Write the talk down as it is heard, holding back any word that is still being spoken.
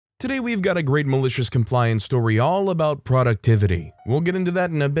Today we've got a great malicious compliance story all about productivity. We'll get into that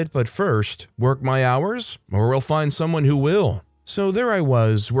in a bit, but first, work my hours, or we'll find someone who will. So there I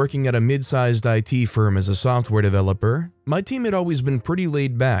was, working at a mid-sized IT firm as a software developer. My team had always been pretty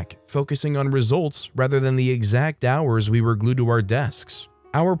laid back, focusing on results rather than the exact hours we were glued to our desks.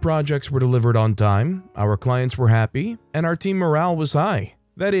 Our projects were delivered on time, our clients were happy, and our team morale was high.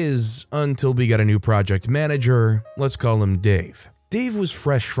 That is, until we got a new project manager, let's call him Dave. Dave was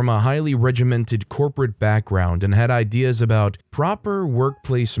fresh from a highly regimented corporate background and had ideas about proper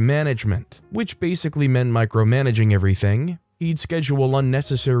workplace management, which basically meant micromanaging everything. He'd schedule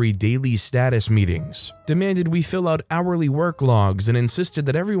unnecessary daily status meetings, demanded we fill out hourly work logs, and insisted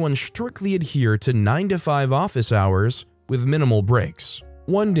that everyone strictly adhere to 9 to 5 office hours with minimal breaks.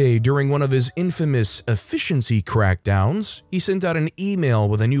 One day, during one of his infamous efficiency crackdowns, he sent out an email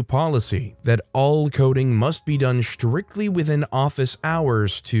with a new policy that all coding must be done strictly within office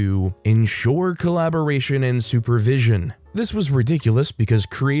hours to ensure collaboration and supervision. This was ridiculous because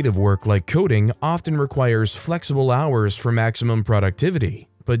creative work like coding often requires flexible hours for maximum productivity.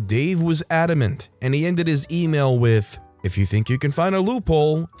 But Dave was adamant, and he ended his email with, "If you think you can find a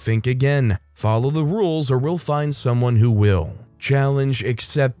loophole, think again. Follow the rules or we'll find someone who will." Challenge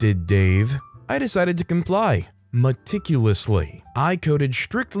accepted, Dave. I decided to comply. Meticulously. I coded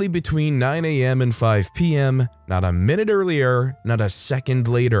strictly between 9 a.m. and 5 p.m., not a minute earlier, not a second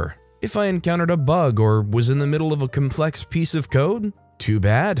later. If I encountered a bug or was in the middle of a complex piece of code, too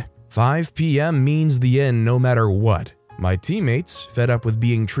bad. 5 p.m. means the end no matter what. My teammates, fed up with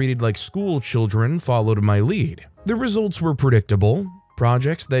being treated like school children, followed my lead. The results were predictable.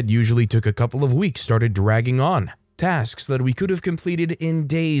 Projects that usually took a couple of weeks started dragging on. Tasks that we could have completed in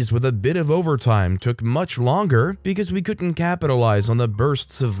days with a bit of overtime took much longer because we couldn't capitalize on the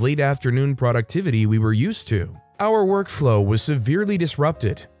bursts of late afternoon productivity we were used to. Our workflow was severely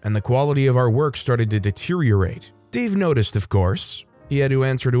disrupted, and the quality of our work started to deteriorate. Dave noticed, of course. He had to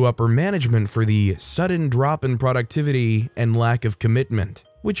answer to upper management for the sudden drop in productivity and lack of commitment,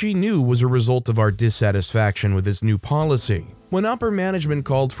 which he knew was a result of our dissatisfaction with his new policy. When upper management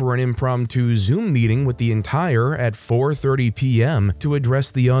called for an impromptu Zoom meeting with the entire at 4:30 p.m. to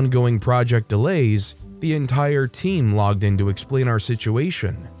address the ongoing project delays, the entire team logged in to explain our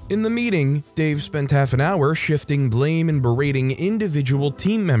situation. In the meeting, Dave spent half an hour shifting blame and berating individual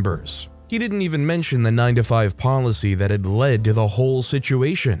team members. He didn't even mention the 9 to 5 policy that had led to the whole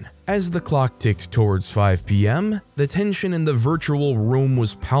situation. As the clock ticked towards 5 p.m., the tension in the virtual room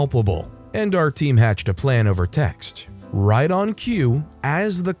was palpable, and our team hatched a plan over text. Right on cue,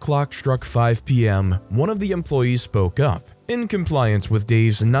 as the clock struck 5 p.m., one of the employees spoke up. In compliance with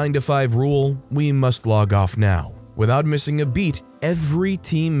Dave's 9 to 5 rule, we must log off now. Without missing a beat, every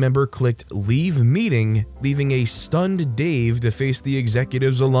team member clicked leave meeting, leaving a stunned Dave to face the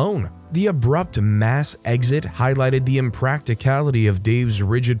executives alone. The abrupt mass exit highlighted the impracticality of Dave's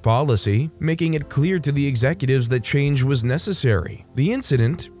rigid policy, making it clear to the executives that change was necessary. The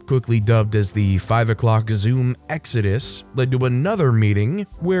incident, quickly dubbed as the 5 o'clock Zoom Exodus, led to another meeting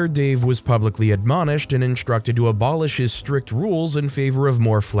where Dave was publicly admonished and instructed to abolish his strict rules in favor of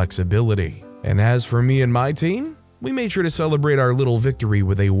more flexibility. And as for me and my team, we made sure to celebrate our little victory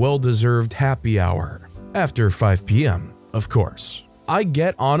with a well-deserved happy hour. After 5 p.m., of course. I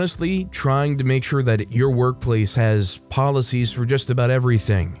get, honestly, trying to make sure that your workplace has policies for just about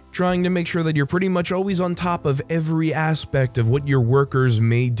everything. Trying to make sure that you're pretty much always on top of every aspect of what your workers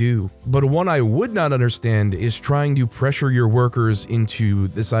may do. But one I would not understand is trying to pressure your workers into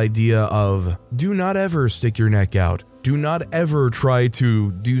this idea of do not ever stick your neck out. Do not ever try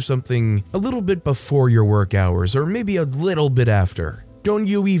to do something a little bit before your work hours or maybe a little bit after. Don't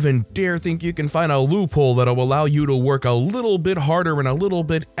you even dare think you can find a loophole that'll allow you to work a little bit harder and a little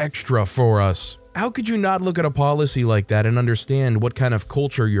bit extra for us. How could you not look at a policy like that and understand what kind of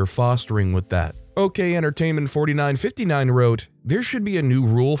culture you're fostering with that? OK Entertainment 4959 wrote, "There should be a new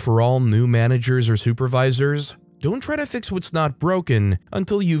rule for all new managers or supervisors. Don't try to fix what's not broken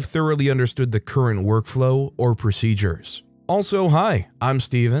until you've thoroughly understood the current workflow or procedures." Also, hi, I'm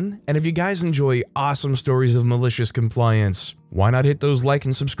Steven, and if you guys enjoy awesome stories of malicious compliance, why not hit those like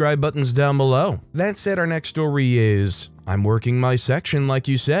and subscribe buttons down below? That said, our next story is, I'm working my section like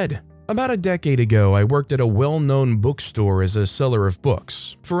you said. About a decade ago, I worked at a well-known bookstore as a seller of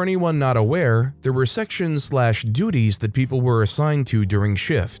books. For anyone not aware, there were sections/duties that people were assigned to during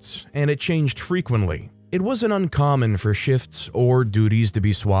shifts, and it changed frequently. It wasn't uncommon for shifts or duties to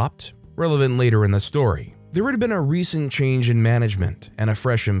be swapped, relevant later in the story. There had been a recent change in management, and a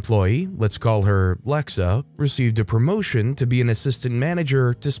fresh employee, let's call her Lexa, received a promotion to be an assistant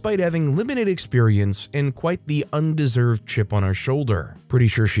manager despite having limited experience and quite the undeserved chip on her shoulder. Pretty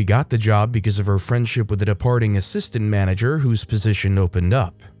sure she got the job because of her friendship with the departing assistant manager whose position opened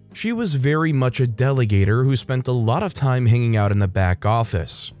up. She was very much a delegator who spent a lot of time hanging out in the back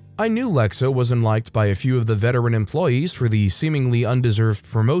office. I knew Lexa wasn't liked by a few of the veteran employees for the seemingly undeserved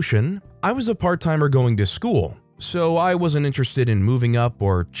promotion. I was a part-timer going to school, so I wasn't interested in moving up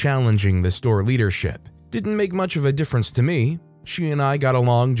or challenging the store leadership. Didn't make much of a difference to me. She and I got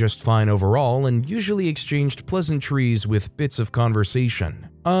along just fine overall and usually exchanged pleasantries with bits of conversation.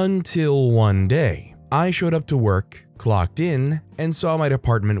 Until one day, I showed up to work, clocked in, and saw my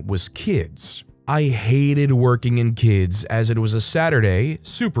department was kids. I hated working in kids as it was a Saturday,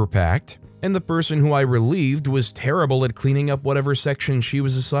 super packed, and the person who I relieved was terrible at cleaning up whatever section she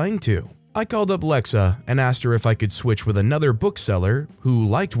was assigned to. I called up Lexa and asked her if I could switch with another bookseller who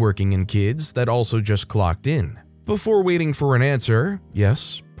liked working in kids that also just clocked in. Before waiting for an answer,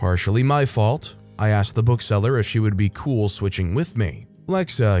 yes, partially my fault, I asked the bookseller if she would be cool switching with me.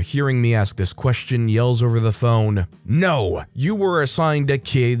 Lexa, hearing me ask this question, yells over the phone, "No, you were assigned to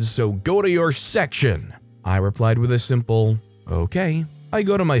kids, so go to your section." I replied with a simple, "Okay." I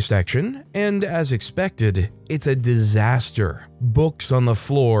go to my section, and as expected, it's a disaster. Books on the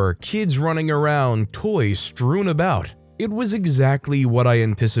floor, kids running around, toys strewn about. It was exactly what I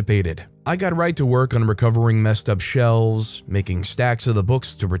anticipated. I got right to work on recovering messed up shelves, making stacks of the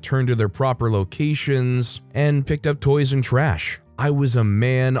books to return to their proper locations, and picked up toys and trash. I was a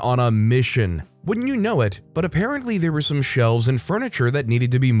man on a mission. Wouldn't you know it, but apparently there were some shelves and furniture that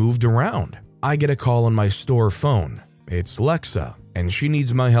needed to be moved around. I get a call on my store phone. It's Lexa, and she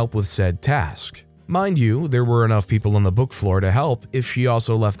needs my help with said task. Mind you, there were enough people on the book floor to help if she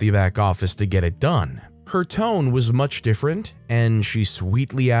also left the back office to get it done. Her tone was much different, and she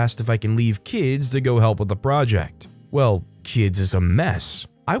sweetly asked if I can leave kids to go help with the project. Well, kids is a mess.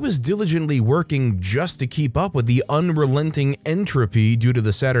 I was diligently working just to keep up with the unrelenting entropy due to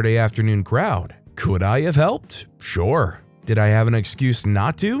the Saturday afternoon crowd. Could I have helped? Sure. Did I have an excuse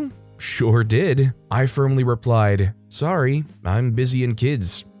not to? Sure did. I firmly replied, "Sorry, I'm busy in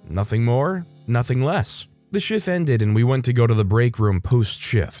kids. Nothing more, nothing less." The shift ended and we went to go to the break room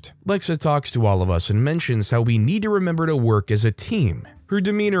post-shift. Lexa talks to all of us and mentions how we need to remember to work as a team. Her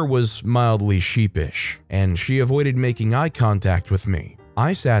demeanor was mildly sheepish, and she avoided making eye contact with me.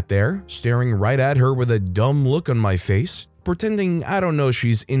 I sat there, staring right at her with a dumb look on my face, pretending I don't know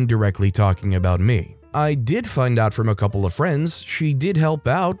she's indirectly talking about me. I did find out from a couple of friends she did help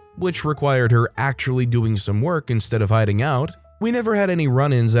out, which required her actually doing some work instead of hiding out. We never had any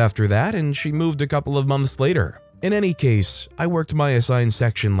run-ins after that, and she moved a couple of months later. In any case, I worked my assigned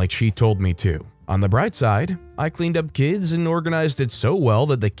section like she told me to. On the bright side, I cleaned up kids and organized it so well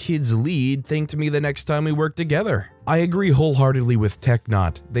that the kids lead thanked me the next time we worked together. I agree wholeheartedly with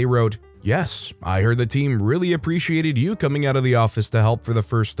TechNot. They wrote, "Yes, I heard the team really appreciated you coming out of the office to help for the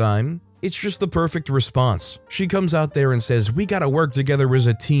first time." It's just the perfect response. She comes out there and says, "We gotta work together as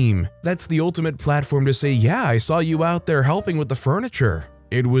a team." That's the ultimate platform to say, "Yeah, I saw you out there helping with the furniture.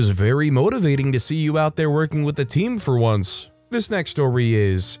 It was very motivating to see you out there working with the team for once." This next story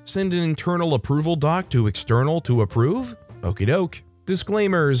is, send an internal approval doc to external to approve? Okidok.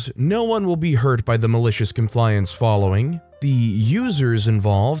 Disclaimers: no one will be hurt by the malicious compliance following. The users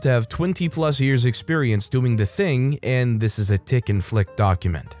involved have 20+ years experience doing the thing, and this is a tick and flick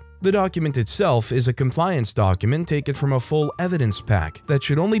document. The document itself is a compliance document taken from a full evidence pack that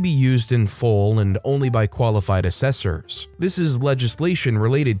should only be used in full and only by qualified assessors. This is legislation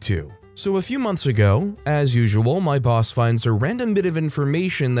related to. So a few months ago, as usual, my boss finds a random bit of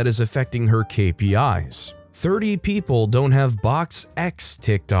information that is affecting her KPIs. 30 people don't have box X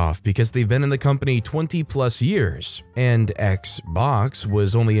ticked off because they've been in the company 20+ years, and X box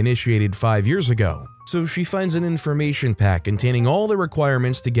was only initiated 5 years ago. So she finds an information pack containing all the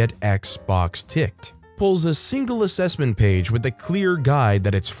requirements to get X box ticked. Pulls a single assessment page with a clear guide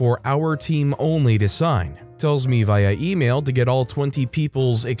that it's for our team only to sign. Tells me via email to get all 20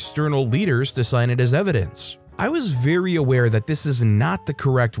 people's external leaders to sign it as evidence. I was very aware that this is not the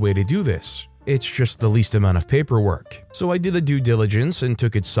correct way to do this. It's just the least amount of paperwork. So I did the due diligence and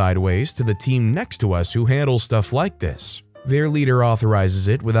took it sideways to the team next to us who handle stuff like this. Their leader authorizes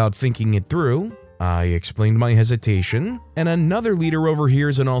it without thinking it through. I explained my hesitation, and another leader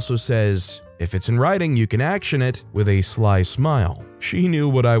overhears and also says, "If it's in writing, you can action it," with a sly smile. She knew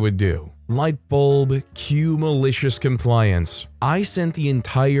what I would do. Lightbulb, cue malicious compliance. I sent the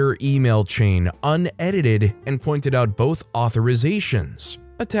entire email chain unedited and pointed out both authorizations.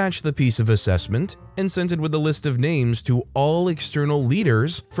 attached the piece of assessment, and sent it with a list of names to all external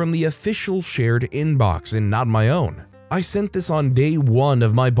leaders from the official shared inbox and not my own. I sent this on day 1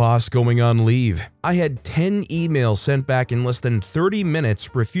 of my boss going on leave. I had 10 emails sent back in less than 30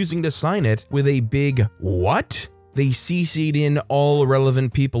 minutes refusing to sign it with a big "what?" They CC'd in all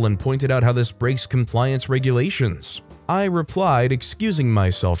relevant people and pointed out how this breaks compliance regulations. I replied, excusing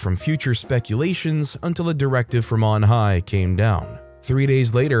myself from future speculations until a directive from on high came down. 3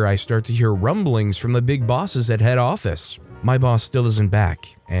 days later, I start to hear rumblings from the big bosses at head office. My boss still isn't back,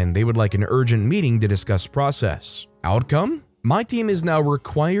 and they would like an urgent meeting to discuss process. Outcome? My team is now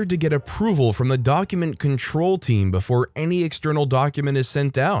required to get approval from the document control team before any external document is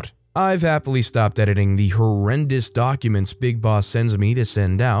sent out. I've happily stopped editing the horrendous documents Big Boss sends me to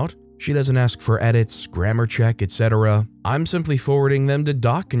send out. She doesn't ask for edits, grammar check, etc. I'm simply forwarding them to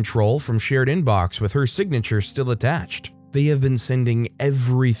doc control from shared inbox with her signature still attached. They have been sending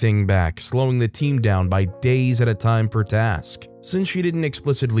everything back, slowing the team down by days at a time per task. Since she didn't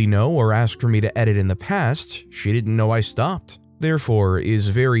explicitly know or ask for me to edit in the past, she didn't know I stopped. Therefore, is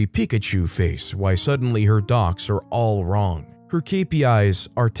very Pikachu face why suddenly her docs are all wrong. Her KPIs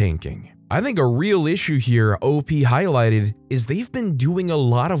are tanking. I think a real issue here OP highlighted is they've been doing a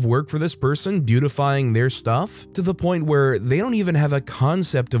lot of work for this person beautifying their stuff to the point where they don't even have a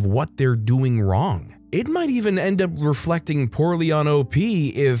concept of what they're doing wrong. It might even end up reflecting poorly on OP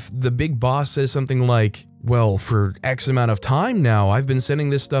if the big boss says something like, "Well, for X amount of time now, I've been sending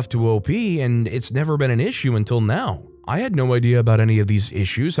this stuff to OP and it's never been an issue until now. I had no idea about any of these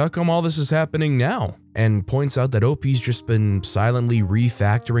issues, how come all this is happening now?" And points out that OP's just been silently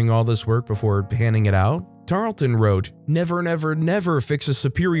refactoring all this work before handing it out. Tarleton wrote, "Never, never, never fix a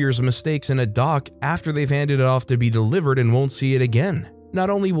superior's mistakes in a doc after they've handed it off to be delivered and won't see it again. Not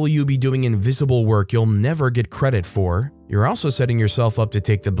only will you be doing invisible work you'll never get credit for, you're also setting yourself up to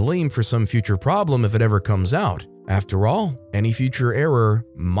take the blame for some future problem if it ever comes out. After all, any future error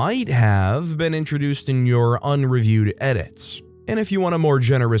might have been introduced in your unreviewed edits. And if you want a more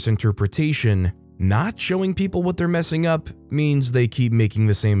generous interpretation, not showing people what they're messing up means they keep making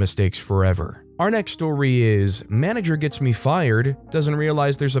the same mistakes forever." Our next story is, "Manager gets me fired, doesn't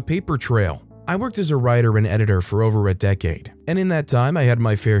realize there's a paper trail." I worked as a writer and editor for over a decade, and in that time I had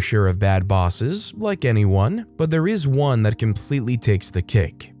my fair share of bad bosses, like anyone, but there is one that completely takes the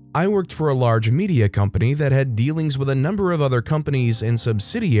cake. I worked for a large media company that had dealings with a number of other companies and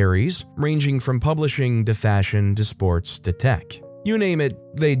subsidiaries, ranging from publishing to fashion to sports to tech. You name it,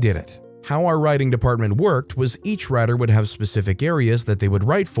 they did it. How our writing department worked was each writer would have specific areas that they would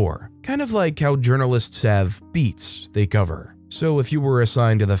write for, kind of like how journalists have beats they cover. So if you were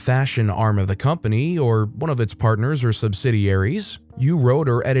assigned to the fashion arm of the company or one of its partners or subsidiaries, you wrote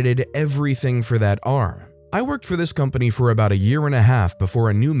or edited everything for that arm. I worked for this company for about a year and a half before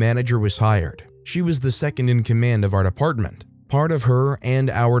a new manager was hired. She was the second in command of our department. Part of her and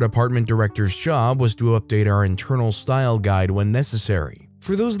our department director's job was to update our internal style guide when necessary.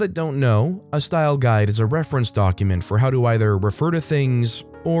 For those that don't know, a style guide is a reference document for how to either refer to things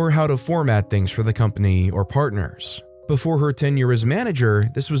or how to format things for the company or partners. Before her tenure as manager,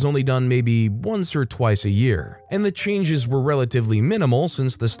 this was only done maybe once or twice a year, and the changes were relatively minimal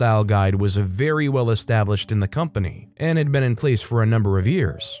since the style guide was very well established in the company and had been in place for a number of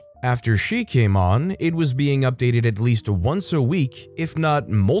years. After she came on, it was being updated at least once a week, if not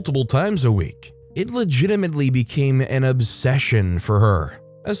multiple times a week. It legitimately became an obsession for her.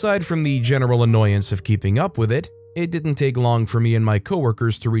 Aside from the general annoyance of keeping up with it, it didn't take long for me and my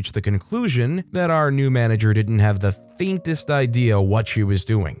coworkers to reach the conclusion that our new manager didn't have the faintest idea what she was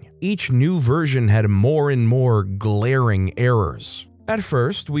doing. Each new version had more and more glaring errors. At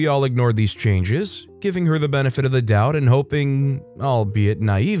first, we all ignored these changes, giving her the benefit of the doubt and hoping, albeit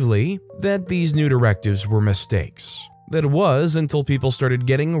naively, that these new directives were mistakes. That was until people started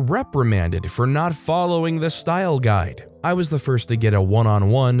getting reprimanded for not following the style guide. I was the first to get a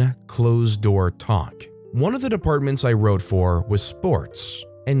one-on-one, closed-door talk. One of the departments I wrote for was sports,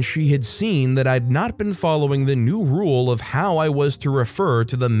 and she had seen that I'd not been following the new rule of how I was to refer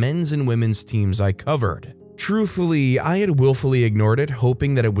to the men's and women's teams I covered. Truthfully, I had willfully ignored it,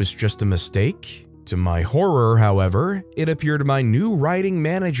 hoping that it was just a mistake. To my horror, however, it appeared my new writing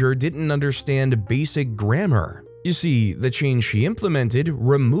manager didn't understand basic grammar. You see, the change she implemented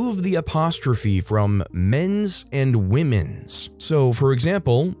removed the apostrophe from men's and women's. So, for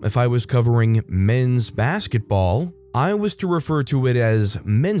example, if I was covering men's basketball, I was to refer to it as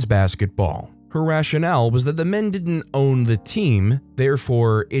men's basketball. Her rationale was that the men didn't own the team,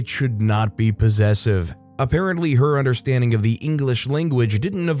 therefore it should not be possessive. Apparently, her understanding of the English language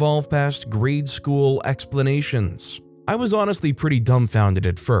didn't evolve past grade school explanations. I was honestly pretty dumbfounded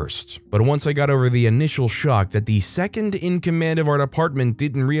at first, but once I got over the initial shock that the second in command of our department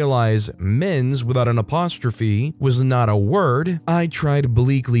didn't realize men's without an apostrophe was not a word, I tried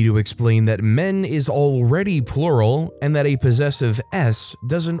bleakly to explain that men is already plural and that a possessive S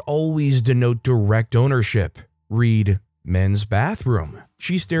doesn't always denote direct ownership. Read men's bathroom.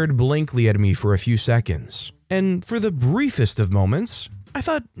 She stared blankly at me for a few seconds, and for the briefest of moments, I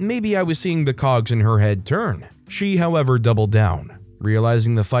thought maybe I was seeing the cogs in her head turn. She, however, doubled down.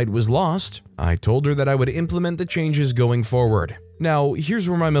 Realizing the fight was lost, I told her that I would implement the changes going forward. Now, here's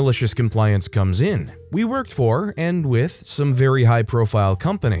where my malicious compliance comes in. We worked for and with some very high-profile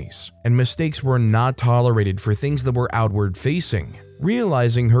companies, and mistakes were not tolerated for things that were outward-facing.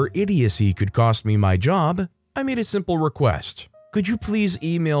 Realizing her idiocy could cost me my job, I made a simple request. Could you please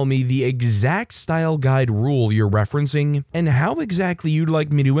email me the exact style guide rule you're referencing and how exactly you'd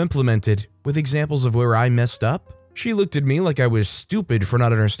like me to implement it, with examples of where I messed up? She looked at me like I was stupid for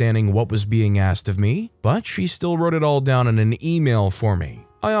not understanding what was being asked of me, but she still wrote it all down in an email for me.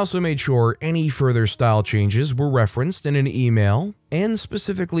 I also made sure any further style changes were referenced in an email and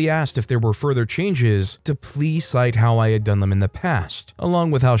specifically asked if there were further changes to please cite how I had done them in the past,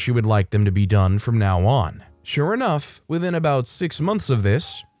 along with how she would like them to be done from now on. Sure enough, within about 6 months of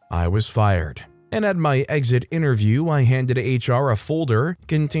this, I was fired. And at my exit interview, I handed HR a folder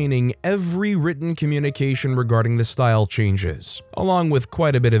containing every written communication regarding the style changes, along with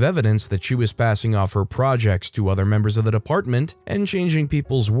quite a bit of evidence that she was passing off her projects to other members of the department and changing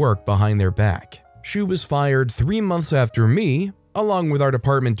people's work behind their back. She was fired 3 months after me, along with our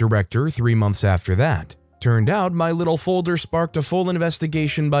department director 3 months after that. Turned out my little folder sparked a full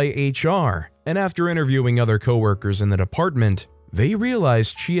investigation by HR, and after interviewing other coworkers in the department, they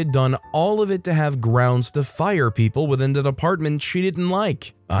realized she had done all of it to have grounds to fire people within the department she didn't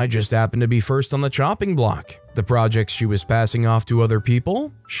like. I just happened to be first on the chopping block. The projects she was passing off to other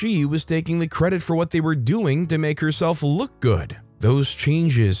people, she was taking the credit for what they were doing to make herself look good. Those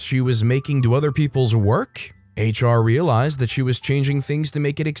changes she was making to other people's work, HR realized that she was changing things to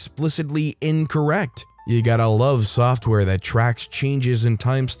make it explicitly incorrect. You gotta love software that tracks changes in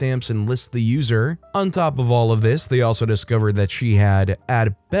timestamps and lists the user. On top of all of this, they also discovered that she had,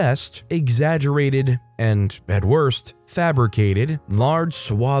 at best, exaggerated and, at worst, fabricated large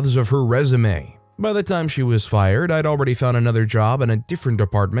swaths of her resume. By the time she was fired, I'd already found another job in a different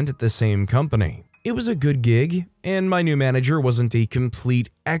department at the same company. It was a good gig, and my new manager wasn't a complete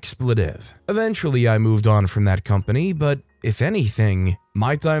expletive. Eventually, I moved on from that company, but if anything,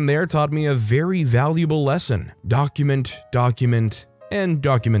 my time there taught me a very valuable lesson. Document, and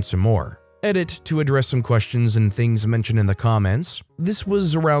document some more. Edit to address some questions and things mentioned in the comments. This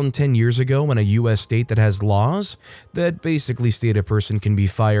was around 10 years ago in a US state that has laws that basically state a person can be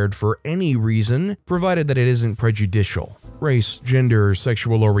fired for any reason, provided that it isn't prejudicial. Race, gender,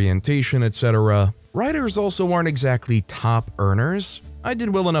 sexual orientation, etc. Writers also aren't exactly top earners. I did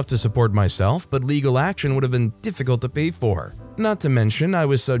well enough to support myself, but legal action would have been difficult to pay for. Not to mention, I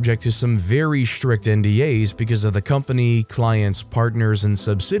was subject to some very strict NDAs because of the company, clients, partners, and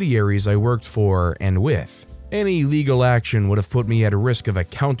subsidiaries I worked for and with. Any legal action would have put me at risk of a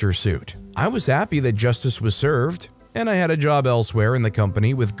countersuit. I was happy that justice was served, and I had a job elsewhere in the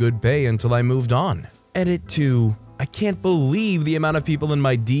company with good pay until I moved on. Edit to, I can't believe the amount of people in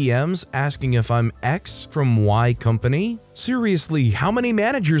my DMs asking if I'm X from Y company. Seriously, how many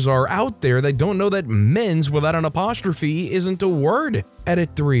managers are out there that don't know that men's without an apostrophe isn't a word?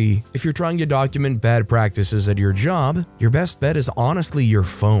 Edit 3. If you're trying to document bad practices at your job, your best bet is honestly your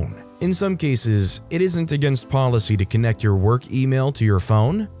phone. In some cases, it isn't against policy to connect your work email to your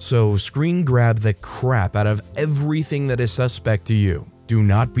phone, so screen grab the crap out of everything that is suspect to you. Do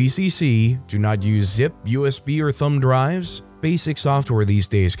not BCC, do not use zip, USB, or thumb drives. Basic software these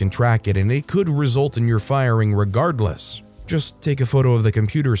days can track it, and it could result in your firing regardless. Just take a photo of the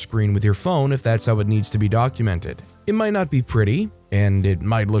computer screen with your phone if that's how it needs to be documented. It might not be pretty, and it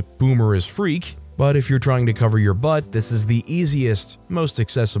might look boomer as freak, but if you're trying to cover your butt, this is the easiest, most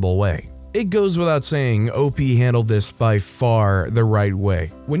accessible way. It goes without saying, OP handled this by far the right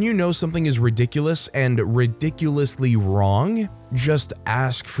way. When you know something is ridiculous and ridiculously wrong, just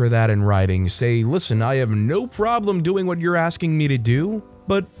ask for that in writing. Say, listen, I have no problem doing what you're asking me to do,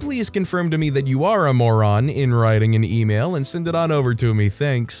 but please confirm to me that you are a moron in writing an email and send it on over to me,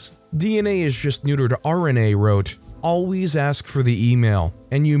 thanks. DNA is just neutered RNA wrote, always ask for the email,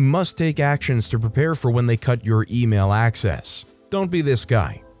 and you must take actions to prepare for when they cut your email access. Don't be this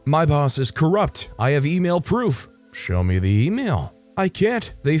guy. My boss is corrupt. I have email proof. Show me the email. I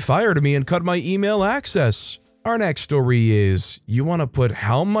can't. They fired me and cut my email access. Our next story is, you want to put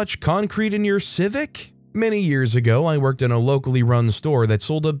how much concrete in your Civic? Many years ago, I worked in a locally run store that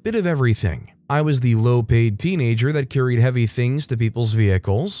sold a bit of everything. I was the low-paid teenager that carried heavy things to people's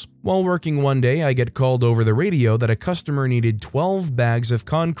vehicles. While working one day, I get called over the radio that a customer needed 12 bags of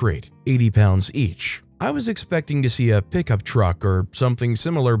concrete, 80 pounds each. I was expecting to see a pickup truck or something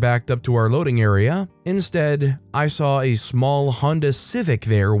similar backed up to our loading area. Instead, I saw a small Honda Civic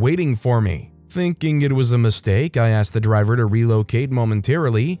there waiting for me. Thinking it was a mistake, I asked the driver to relocate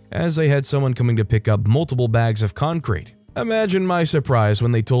momentarily as I had someone coming to pick up multiple bags of concrete. Imagine my surprise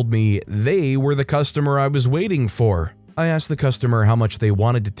when they told me they were the customer I was waiting for. I asked the customer how much they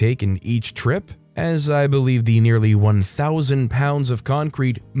wanted to take in each trip, as I believe the nearly 1,000 pounds of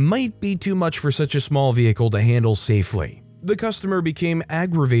concrete might be too much for such a small vehicle to handle safely. The customer became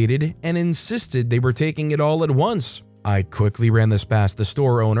aggravated and insisted they were taking it all at once. I quickly ran this past the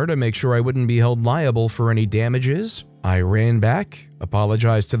store owner to make sure I wouldn't be held liable for any damages. I ran back,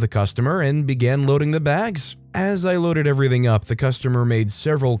 apologized to the customer, and began loading the bags. As I loaded everything up, the customer made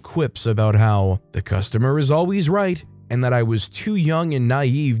several quips about how the customer is always right and that I was too young and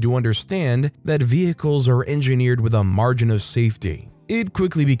naive to understand that vehicles are engineered with a margin of safety. It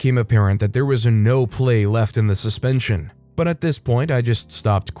quickly became apparent that there was no play left in the suspension, but at this point I just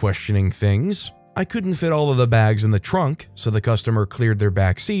stopped questioning things. I couldn't fit all of the bags in the trunk, so the customer cleared their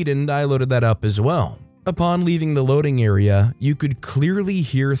back seat and I loaded that up as well. Upon leaving the loading area, you could clearly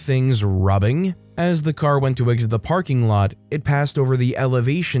hear things rubbing. As the car went to exit the parking lot, it passed over the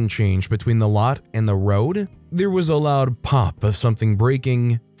elevation change between the lot and the road. There was a loud pop of something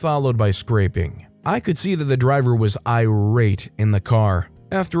breaking, followed by scraping. I could see that the driver was irate in the car.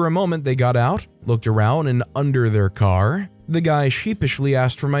 After a moment, they got out, looked around, and under their car, the guy sheepishly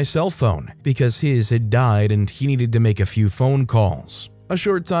asked for my cell phone because his had died and he needed to make a few phone calls. A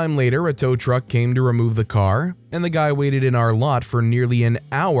short time later, a tow truck came to remove the car, and the guy waited in our lot for nearly an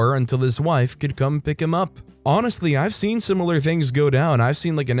hour until his wife could come pick him up. Honestly, I've seen similar things go down. I've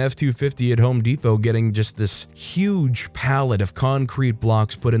seen like an F-250 at Home Depot getting just this huge pallet of concrete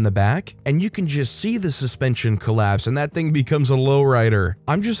blocks put in the back, and you can just see the suspension collapse and that thing becomes a lowrider.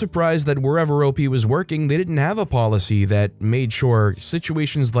 I'm just surprised that wherever OP was working, they didn't have a policy that made sure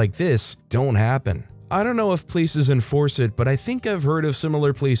situations like this don't happen. I don't know if places enforce it, but I think I've heard of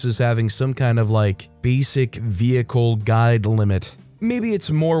similar places having some kind of like basic vehicle guide limit. Maybe it's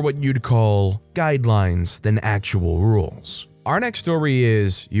more what you'd call guidelines than actual rules. Our next story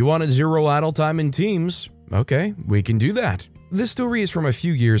is, you wanted zero idle time in teams? Okay, we can do that. This story is from a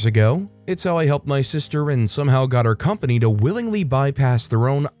few years ago. It's how I helped my sister and somehow got her company to willingly bypass their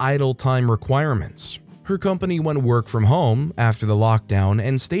own idle time requirements. Her company went work from home after the lockdown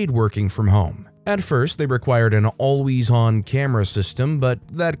and stayed working from home. At first, they required an always-on camera system, but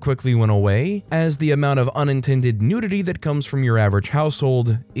that quickly went away, as the amount of unintended nudity that comes from your average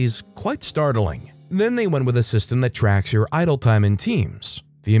household is quite startling. Then they went with a system that tracks your idle time in teams,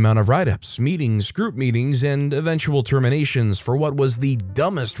 the amount of write-ups, meetings, group meetings, and eventual terminations for what was the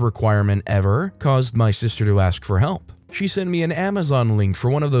dumbest requirement ever caused my sister to ask for help. She sent me an Amazon link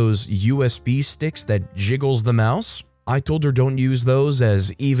for one of those USB sticks that jiggles the mouse. I told her don't use those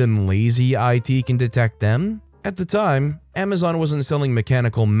as even lazy IT can detect them. At the time, Amazon wasn't selling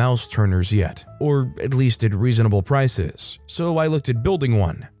mechanical mouse turners yet, or at least at reasonable prices, so I looked at building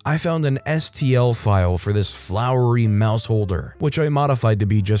one. I found an STL file for this flowery mouse holder, which I modified to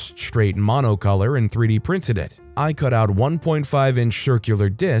be just straight monocolor and 3D printed it. I cut out 1.5-inch circular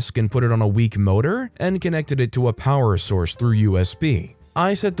disc and put it on a weak motor and connected it to a power source through USB.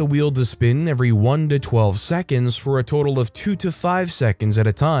 I set the wheel to spin every 1 to 12 seconds for a total of 2 to 5 seconds at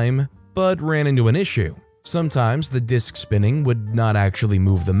a time, but ran into an issue. Sometimes the disc spinning would not actually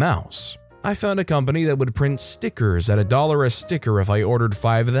move the mouse. I found a company that would print stickers at $1 a sticker if I ordered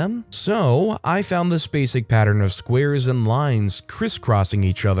 5 of them, so I found this basic pattern of squares and lines crisscrossing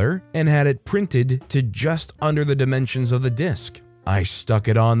each other and had it printed to just under the dimensions of the disc. I stuck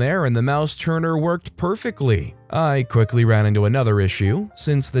it on there and the mouse turner worked perfectly. I quickly ran into another issue.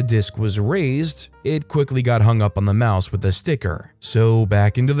 Since the disc was raised, it quickly got hung up on the mouse with the sticker. So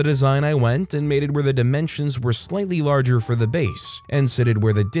back into the design I went and made it where the dimensions were slightly larger for the base and set it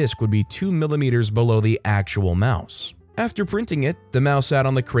where the disc would be 2 millimeters below the actual mouse. After printing it, the mouse sat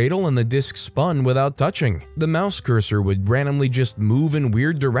on the cradle and the disc spun without touching. The mouse cursor would randomly just move in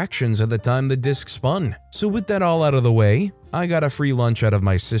weird directions at the time the disc spun. So with that all out of the way, I got a free lunch out of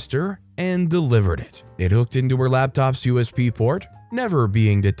my sister and delivered it. It hooked into her laptop's USB port, never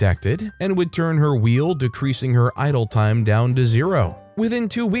being detected, and would turn her wheel, decreasing her idle time down to 0. Within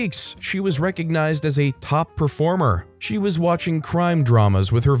 2 weeks, she was recognized as a top performer. She was watching crime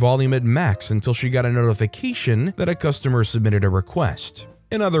dramas with her volume at max until she got a notification that a customer submitted a request.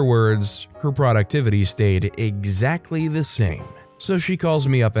 In other words, her productivity stayed exactly the same. So she calls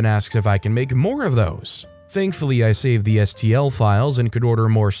me up and asks if I can make more of those. Thankfully, I saved the STL files and could order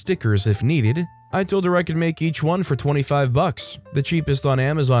more stickers if needed. I told her I could make each one for 25 bucks. The cheapest on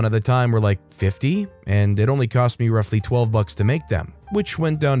Amazon at the time were like 50, and it only cost me roughly 12 bucks to make them, which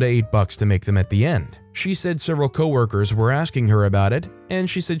went down to 8 bucks to make them at the end. She said several coworkers were asking her about it, and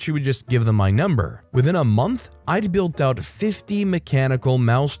she said she would just give them my number. Within a month, I'd built out 50 mechanical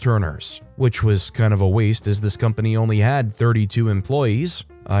mouse turners, which was kind of a waste as this company only had 32 employees.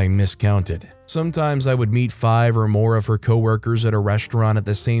 I miscounted. Sometimes I would meet 5 or more of her coworkers at a restaurant at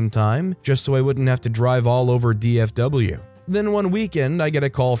the same time, just so I wouldn't have to drive all over DFW. Then one weekend, I get a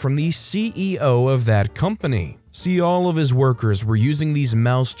call from the CEO of that company. See, all of his workers were using these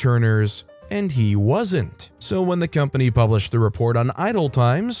mouse turners, and he wasn't. So when the company published the report on idle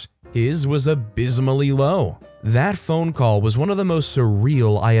times, his was abysmally low. That phone call was one of the most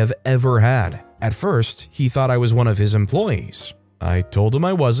surreal I have ever had. At first, he thought I was one of his employees. I told him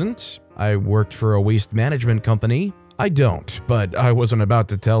I wasn't. I worked for a waste management company. I don't, but I wasn't about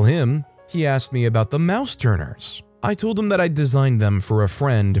to tell him. He asked me about the mouse turners. I told him that I designed them for a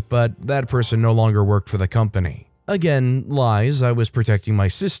friend, but that person no longer worked for the company. Again, lies, I was protecting my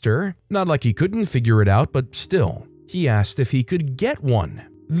sister. Not like he couldn't figure it out, but still. He asked if he could get one.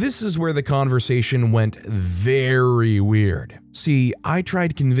 This is where the conversation went very weird. See, I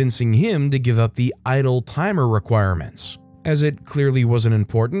tried convincing him to give up the idle timer requirements. As it clearly wasn't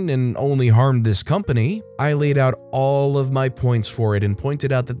important and only harmed this company, I laid out all of my points for it and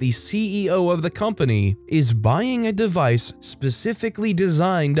pointed out that the CEO of the company is buying a device specifically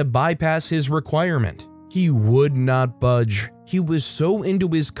designed to bypass his requirement. He would not budge. He was so into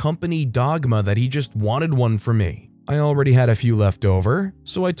his company dogma that he just wanted one for me. I already had a few left over,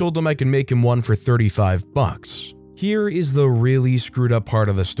 so I told him I could make him one for 35 bucks. Here is the really screwed up part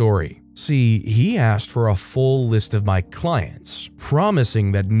of the story. See, he asked for a full list of my clients,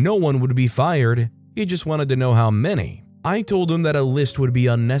 promising that no one would be fired. He just wanted to know how many. I told him that a list would be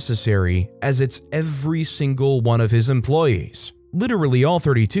unnecessary as it's every single one of his employees. Literally all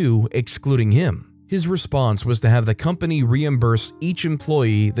 32, excluding him. His response was to have the company reimburse each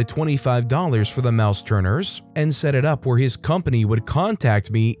employee the $25 for the mouse turners and set it up where his company would contact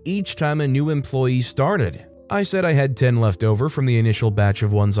me each time a new employee started. I said I had 10 left over from the initial batch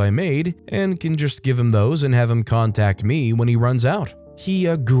of ones I made and can just give him those and have him contact me when he runs out. He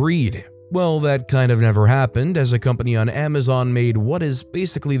agreed. Well, that kind of never happened as a company on Amazon made what is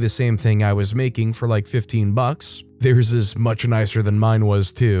basically the same thing I was making for like 15 bucks. Theirs is much nicer than mine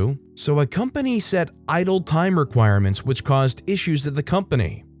was too. So a company set idle time requirements which caused issues at the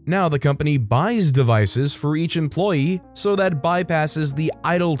company. Now the company buys devices for each employee so that bypasses the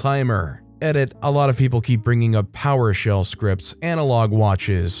idle timer. Edit, a lot of people keep bringing up PowerShell scripts, analog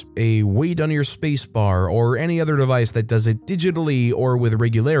watches, a weight on your spacebar, or any other device that does it digitally or with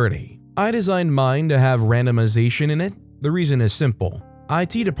regularity. I designed mine to have randomization in it. The reason is simple.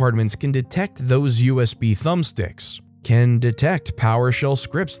 IT departments can detect those USB thumbsticks, can detect PowerShell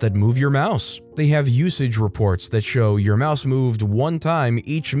scripts that move your mouse. They have usage reports that show your mouse moved one time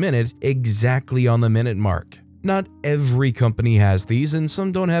each minute exactly on the minute mark. Not every company has these, and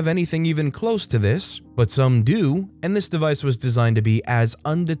some don't have anything even close to this, but some do, and this device was designed to be as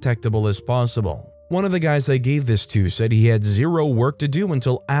undetectable as possible. One of the guys I gave this to said he had zero work to do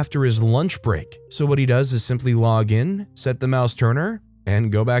until after his lunch break, so what he does is simply log in, set the mouse turner,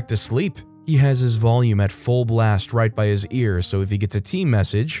 and go back to sleep. He has his volume at full blast right by his ear, so if he gets a team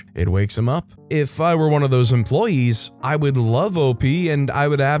message, it wakes him up. If I were one of those employees, I would love OP and I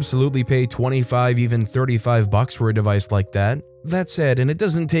would absolutely pay 25, even 35 bucks for a device like that. That said, and it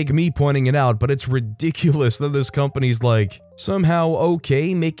doesn't take me pointing it out, but it's ridiculous that this company's like somehow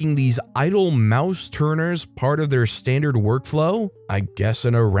okay making these idle mouse turners part of their standard workflow. I guess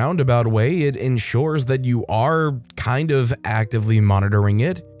in a roundabout way, it ensures that you are kind of actively monitoring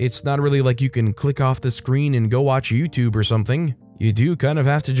it. It's not really like you can click off the screen and go watch YouTube or something. You do kind of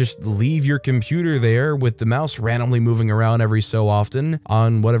have to just leave your computer there with the mouse randomly moving around every so often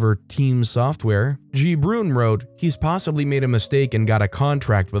on whatever team software. G. Brune wrote, he's possibly made a mistake and got a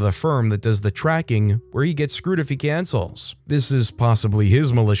contract with a firm that does the tracking where he gets screwed if he cancels. This is possibly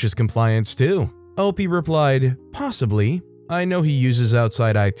his malicious compliance too. LP replied, possibly. I know he uses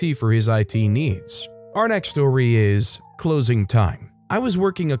outside IT for his IT needs. Our next story is closing time. I was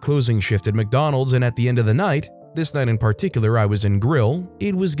working a closing shift at McDonald's, and at the end of the night, this night in particular I was in grill,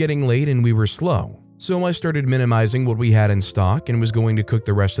 it was getting late and we were slow. So I started minimizing what we had in stock and was going to cook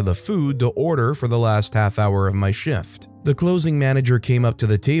the rest of the food to order for the last half hour of my shift. The closing manager came up to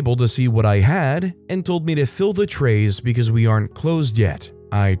the table to see what I had and told me to fill the trays because we aren't closed yet.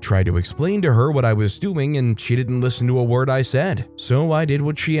 I tried to explain to her what I was doing and she didn't listen to a word I said, so I did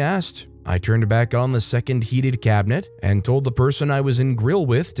what she asked. I turned back on the second heated cabinet and told the person I was in grill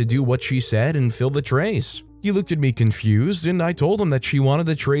with to do what she said and fill the trays. He looked at me confused and I told him that she wanted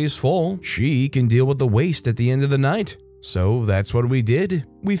the trays full. She can deal with the waste at the end of the night. So that's what we did.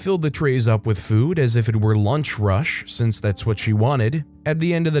 We filled the trays up with food as if it were lunch rush, since that's what she wanted. At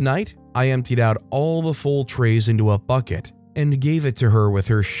the end of the night, I emptied out all the full trays into a bucket and gave it to her with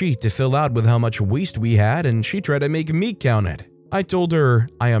her sheet to fill out with how much waste we had, and she tried to make me count it. I told her,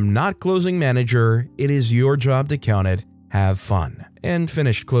 I am not closing manager, it is your job to count it, have fun, and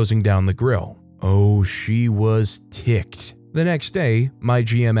finished closing down the grill. Oh, she was ticked. The next day, my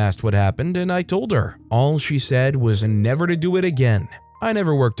GM asked what happened and I told her. All she said was never to do it again. I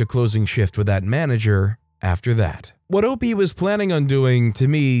never worked a closing shift with that manager after that. What OP was planning on doing to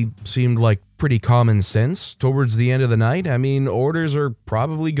me seemed like pretty common sense. Towards the end of the night, I mean, orders are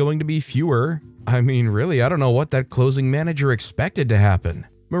probably going to be fewer. I mean, really, I don't know what that closing manager expected to happen.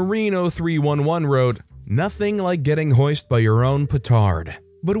 Marine0311 wrote, "Nothing like getting hoisted by your own petard."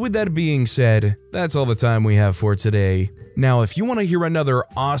 But with that being said, that's all the time we have for today. Now, if you want to hear another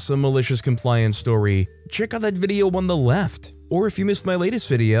awesome malicious compliance story, check out that video on the left. Or if you missed my latest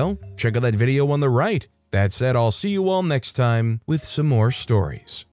video, check out that video on the right. That said, I'll see you all next time with some more stories.